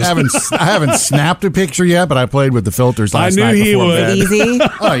has. I haven't snapped a picture yet, but I played with the filters last night. I knew he would. Is it easy?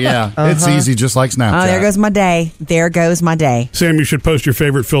 Oh, yeah. It's easy, just like Snapchat. Oh, there goes my day. There goes my day. Sam, you should post your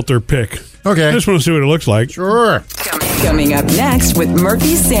favorite filter pic. Okay. I just want to see what it looks like. Sure. Coming up next with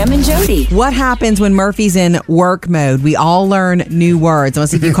Murphy, Sam, and Jody. What happens when Murphy's in work mode? We all learn new words. I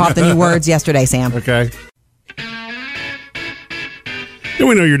want to see if you caught the new words yesterday, Sam. Okay. And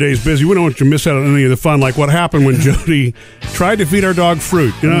we know your day's busy. We don't want you to miss out on any of the fun, like what happened when Jody tried to feed our dog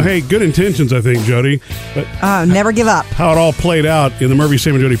fruit. Hey, good intentions, I think, Jody. But never give up. How it all played out in the Murphy,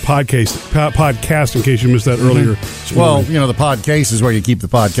 Sam, and Jody podcast, in case you missed that earlier. Well, the podcast is where you keep the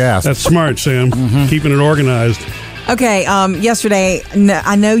podcast. That's smart, Sam. Keeping it organized. Okay, yesterday,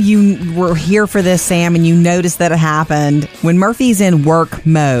 I know you were here for this, Sam, and you noticed that it happened. When Murphy's in work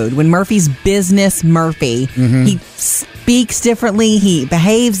mode, when Murphy's business Murphy, he speaks differently, he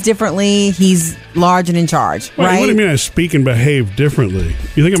behaves differently, he's large and in charge, right? What do you mean I speak and behave differently?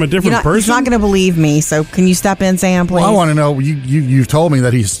 You think I'm a different person? He's not going to believe me, so can you step in, Sam, please? Well, I want to know, you told me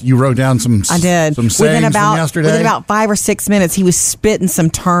that you wrote down some I did. Some sayings from yesterday. Within about 5 or 6 minutes, he was spitting some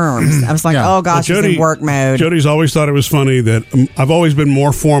terms. I was like, oh gosh, he's in work mode. Jody's always thought it was funny that I've always been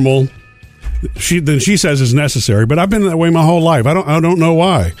more formal than she says is necessary, but I've been that way my whole life. I don't know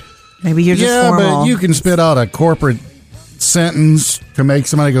why. Maybe you're just formal. Yeah, but you can spit out a corporate sentence to make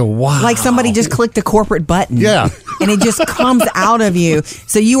somebody go, wow. Like somebody just clicked a corporate button. Yeah. And it just comes out of you.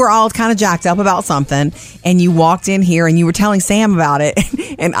 So you were all kind of jacked up about something, and you walked in here and you were telling Sam about it.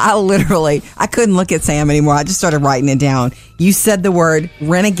 And I couldn't look at Sam anymore. I just started writing it down. You said the word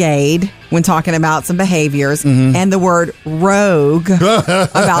renegade when talking about some behaviors, and the word rogue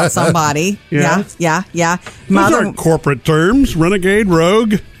about somebody. Yeah. Those aren't corporate terms. Renegade,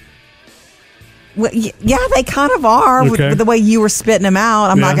 rogue. Well, yeah, they kind of are with the way you were spitting them out.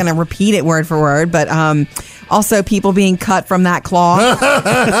 I'm not going to repeat it word for word, but also people being cut from that cloth.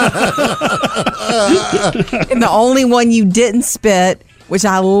 And the only one you didn't spit, which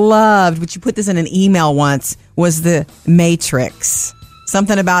I loved, which you put this in an email once, was the Matrix.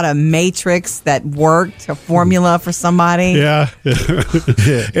 Something about a matrix that worked, a formula for somebody. Yeah.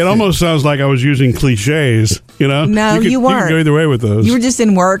 It almost sounds like I was using cliches, No, you weren't. You can go either way with those. You were just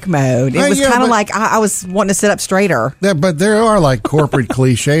in work mode. It was kind of like I was wanting to sit up straighter. Yeah, but there are like corporate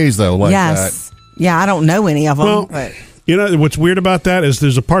cliches, though, like that. Yeah, I don't know any of them. Well, but. What's weird about that is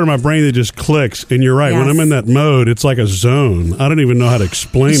there's a part of my brain that just clicks, and you're right. Yes. When I'm in that mode, it's like a zone. I don't even know how to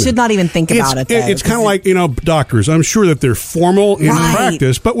explain it. You should not even think about it, though. It's kind of like, doctors. I'm sure that they're formal in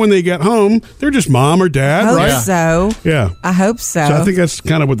practice, but when they get home, they're just mom or dad, I right? hope so. Yeah. I hope so. So I think that's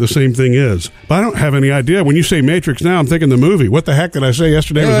kind of what the same thing is. But I don't have any idea. When you say Matrix now, I'm thinking the movie. What the heck did I say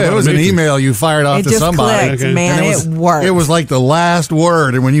yesterday? It was an email you fired off to somebody. Clicked, man. It worked. It was like the last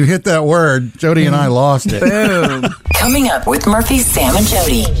word, and when you hit that word, Jody and I lost it. Boom. Coming up with Murphy, Sam, and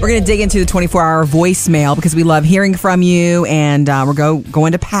Jody. We're going to dig into the 24-hour voicemail because we love hearing from you, and we're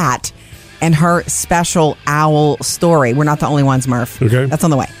going to Pat and her special owl story. We're not the only ones, Murph. Okay. That's on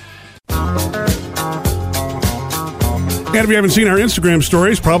the way. And if you haven't seen our Instagram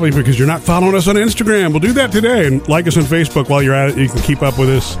stories, probably because you're not following us on Instagram, we'll do that today. And like us on Facebook while you're at it. You can keep up with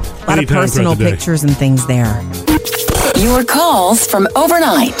us a lot of personal pictures and things there. Your calls from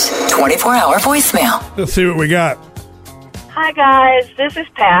overnight. 24-hour voicemail. Let's see what we got. Hi, guys. This is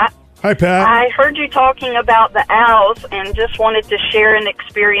Pat. Hi, Pat. I heard you talking about the owls and just wanted to share an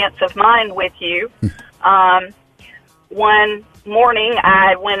experience of mine with you. One morning,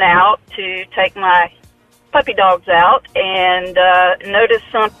 I went out to take my puppy dogs out and noticed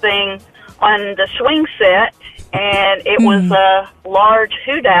something on the swing set, and it was a large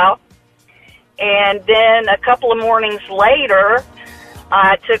hoot owl. And then a couple of mornings later,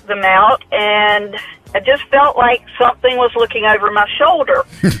 I took them out, and I just felt like something was looking over my shoulder.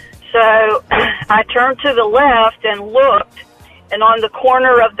 So I turned to the left and looked, and on the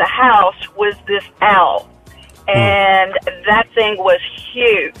corner of the house was this owl. And that thing was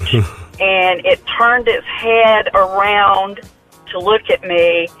huge. And it turned its head around to look at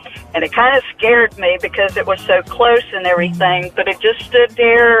me, and it kind of scared me because it was so close and everything, but it just stood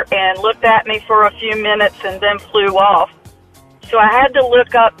there and looked at me for a few minutes and then flew off. So I had to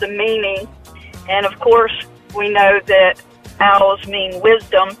look up the meaning, and of course we know that owls mean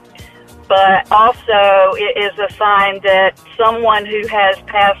wisdom, but also it is a sign that someone who has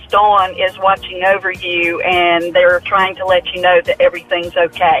passed on is watching over you, and they're trying to let you know that everything's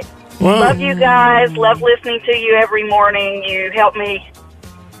okay. Wow. Love you guys. Love listening to you every morning. You help me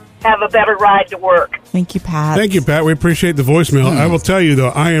have a better ride to work. Thank you, Pat. Thank you, Pat. We appreciate the voicemail. I will tell you, though,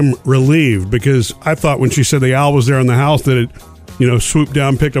 I am relieved because I thought when she said the owl was there in the house that it, swooped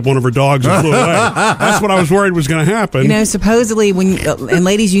down, picked up one of her dogs and flew away. That's what I was worried was going to happen. Supposedly, and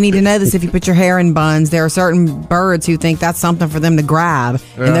ladies, you need to know this, if you put your hair in buns, there are certain birds who think that's something for them to grab.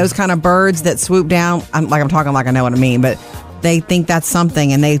 Yeah. And those kind of birds that swoop down, I'm talking like I know what I mean, but they think that's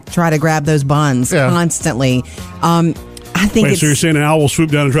something, and they try to grab those buns constantly. I think so you're saying an owl will swoop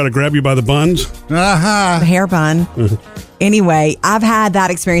down and try to grab you by the buns? The hair bun. Anyway, I've had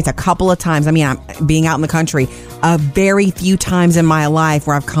that experience a couple of times. I mean, I'm being out in the country, a very few times in my life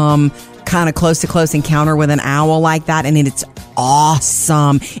where I've come kind of close encounter with an owl like that, and it's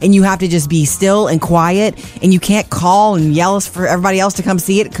awesome. And you have to just be still and quiet, and you can't call and yell for everybody else to come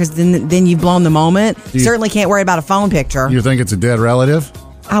see it, because then you've blown the moment. Certainly can't worry about a phone picture. You think it's a dead relative?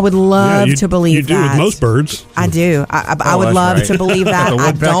 I would love to believe that. You do with most birds. I do. I would love to believe that.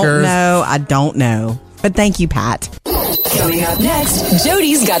 I don't know. But thank you, Pat. Coming up next,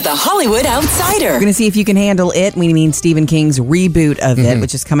 Jody's got the Hollywood Outsider. We're going to see if you can handle it. We mean Stephen King's reboot of it,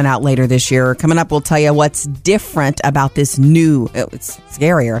 which is coming out later this year. Coming up, we'll tell you what's different about this new... It's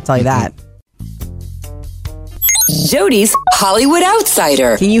scarier, I'll tell you that. Jody's Hollywood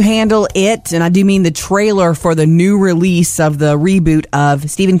Outsider. Can you handle it? And I do mean the trailer for the new release of the reboot of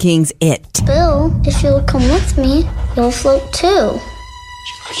Stephen King's It. Bill, if you'll come with me, you'll float too.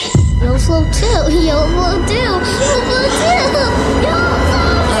 You'll float too. You'll float too. You'll float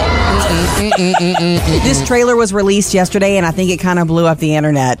too. This trailer was released yesterday, and I think it kind of blew up the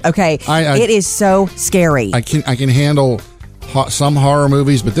internet. Okay, it is so scary. I can handle some horror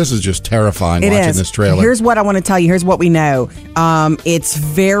movies, but this is just terrifying watching this trailer. Here's what I want to tell you. Here's what we know. It's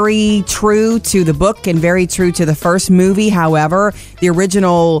very true to the book and very true to the first movie. However, the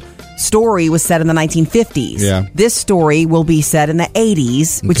original story was set in the 1950s. Yeah. This story will be set in the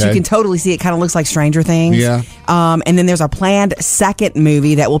 80s, which you can totally see. It kind of looks like Stranger Things. Yeah. And then there's a planned second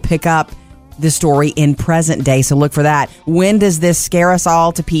movie that will pick up the story in present day, so look for that. When does this scare us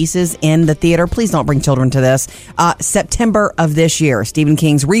all to pieces in the theater? Please don't bring children to this. September of this year, Stephen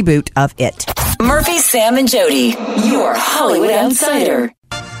King's reboot of It. Murphy, Sam, and Jody, your Hollywood Outsider.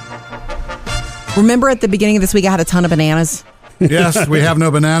 Remember at the beginning of this week I had a ton of bananas? Yes, we have no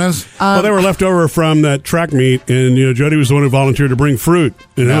bananas. Well, they were left over from that track meet, and Jody was the one who volunteered to bring fruit,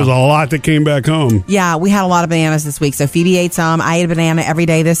 and there was a lot that came back home. Yeah, we had a lot of bananas this week. So Phoebe ate some. I ate a banana every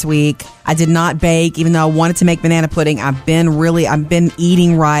day this week. I did not bake, even though I wanted to make banana pudding. I've been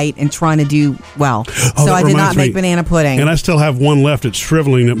eating right and trying to do well. So I did not make banana pudding. And I still have one left. It's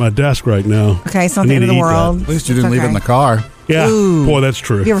shriveling at my desk right now. Okay, it's not the end of the world. At least you didn't leave it in the car. Yeah, boy, that's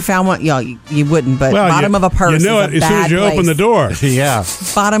true. Have you ever found one? You wouldn't, but bottom of a purse is a bad place. As soon as you open the door. Yeah.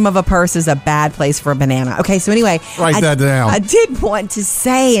 Bottom of a purse is a bad place for a banana. Okay, so anyway. Write that down. I did want to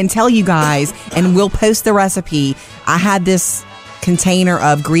say and tell you guys, and we'll post the recipe. I had this container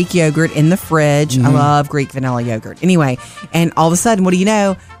of Greek yogurt in the fridge. I love Greek vanilla yogurt. Anyway, and all of a sudden, what do you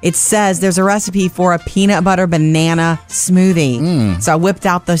know? It says there's a recipe for a peanut butter banana smoothie. So I whipped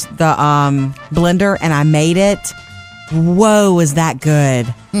out the blender and I made it. Whoa, was that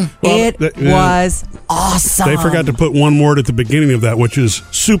good. It was awesome. They forgot to put one word at the beginning of that, which is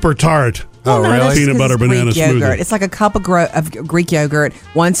super tart. Oh, no, really? that's Peanut 'cause butter it's banana Greek yogurt. smoothie. It's like a cup of Greek yogurt,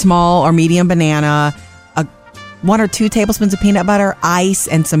 one small or medium banana, 1 or 2 tablespoons of peanut butter, ice,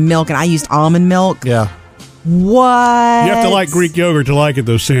 and some milk. And I used almond milk. Yeah. What? You have to like Greek yogurt to like it,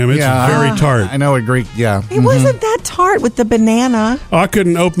 though, Sam. It's very tart. I know a Greek, yeah. It wasn't that tart with the banana. Oh, I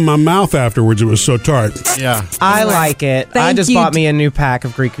couldn't open my mouth afterwards. It was so tart. Yeah. I like it. I Thank just you, bought me a new pack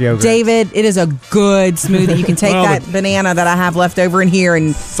of Greek yogurt. David, it is a good smoothie. You can take Well, that banana that I have left over in here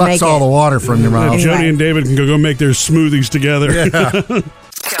and Sucks make all it. the water from your mouth. Jody and David can go make their smoothies together.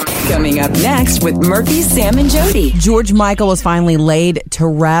 Coming up next with Murphy, Sam, and Jody. George Michael was finally laid to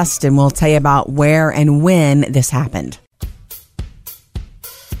rest, and we'll tell you about where and when this happened.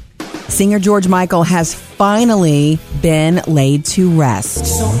 Singer George Michael has finally been laid to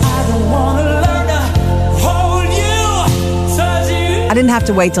rest. I didn't have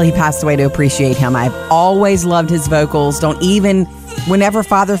to wait till he passed away to appreciate him. I've always loved his vocals. Whenever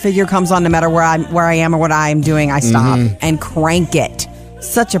father figure comes on, no matter where I am or what I am doing, I stop and crank it.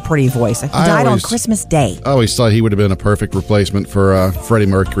 Such a pretty voice. He died on Christmas Day. I always thought he would have been a perfect replacement for Freddie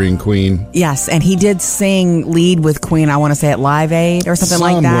Mercury and Queen. Yes, and he did lead with Queen, I want to say at Live Aid or something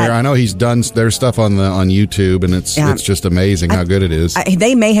like that. I know he's done their stuff on YouTube, and it's just amazing how good it is.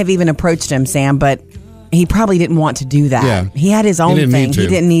 They may have even approached him, Sam, but he probably didn't want to do that. Yeah. He had his own thing. He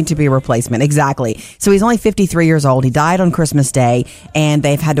didn't need to be a replacement. Exactly. So he's only 53 years old. He died on Christmas Day, and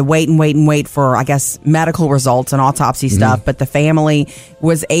they've had to wait for, I guess, medical results and autopsy stuff. But the family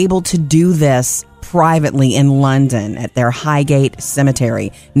was able to do this privately in London at their Highgate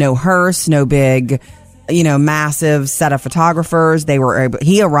Cemetery. No hearse, no big, massive set of photographers.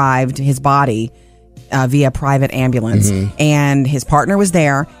 He arrived, his body, via private ambulance, and his partner was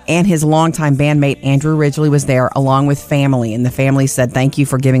there, and his longtime bandmate Andrew Ridgeley was there, along with family. And the family said, "Thank you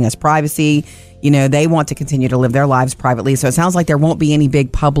for giving us privacy." They want to continue to live their lives privately, so it sounds like there won't be any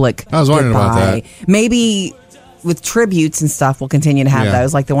big public. I was wondering about that. Maybe with tributes and stuff, we'll continue to have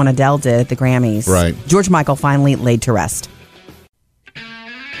those, like the one Adele did at the Grammys. Right. George Michael finally laid to rest.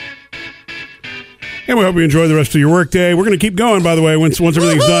 And we hope you enjoy the rest of your workday. We're going to keep going, by the way, once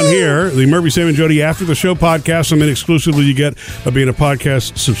everything's done here. The Murphy, Sam, and Jody After the Show podcast, something exclusively you get by being a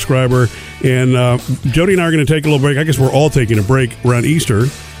podcast subscriber. And Jody and I are going to take a little break. I guess we're all taking a break around Easter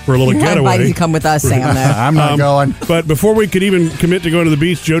for a little getaway. I invited you to come with us, Sam, though. I'm not going. But before we could even commit to going to the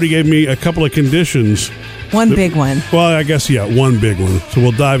beach, Jody gave me a couple of conditions. One big one. Well, I guess, one big one. So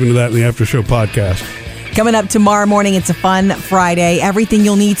we'll dive into that in the After Show podcast. Coming up tomorrow morning, it's a fun Friday. Everything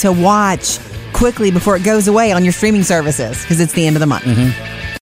you'll need to watch quickly before it goes away on your streaming services, because it's the end of the month.